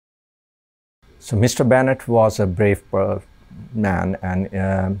So Mr. Bennett was a brave man,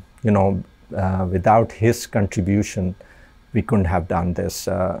 and without his contribution, we couldn't have done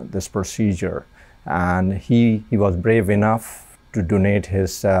this procedure. And he was brave enough to donate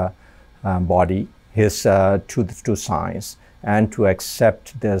his body, to science, and to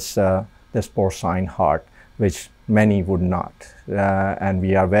accept this porcine heart, which many would not. And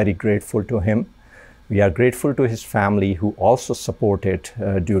we are very grateful to him. We are grateful to his family, who also supported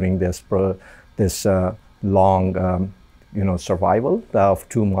during this long survival of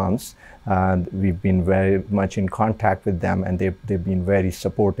 2 months. We've been very much in contact with them, and they've been very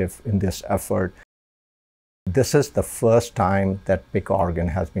supportive in this effort. This is the first time that pig organ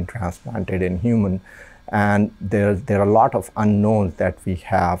has been transplanted in human, and there are a lot of unknowns that we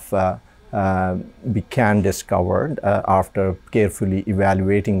can discover after carefully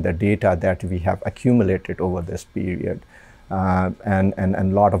evaluating the data that we have accumulated over this period. And a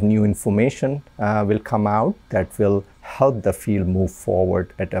lot of new information will come out that will help the field move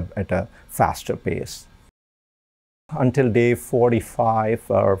forward at a faster pace. Until day 45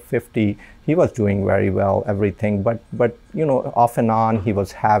 or 50, he was doing very well, everything, but off and on he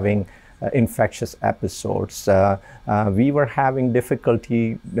was having infectious episodes. We were having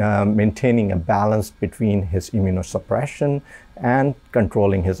difficulty maintaining a balance between his immunosuppression and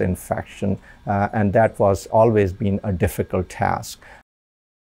controlling his infection, and that was always been a difficult task.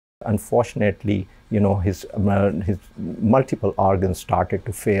 Unfortunately, his multiple organs started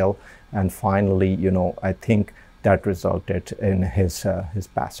to fail, and finally, I think that resulted in his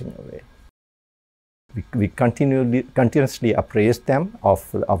passing away. We continuously appraised them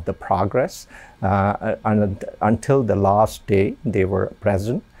of the progress, and until the last day they were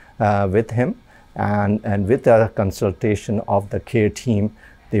present with him, and with the consultation of the care team,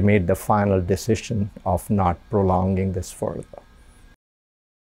 they made the final decision of not prolonging this further.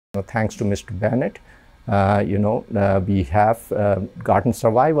 Thanks to Mr. Bennett, we have gotten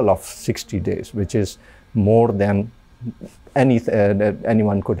survival of 60 days, which is more than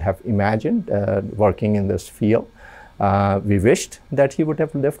anyone could have imagined working in this field. We wished that he would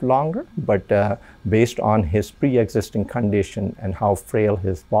have lived longer, but based on his pre-existing condition and how frail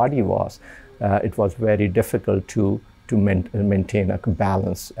his body was, it was very difficult to maintain a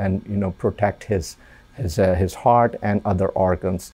balance and protect his heart and other organs.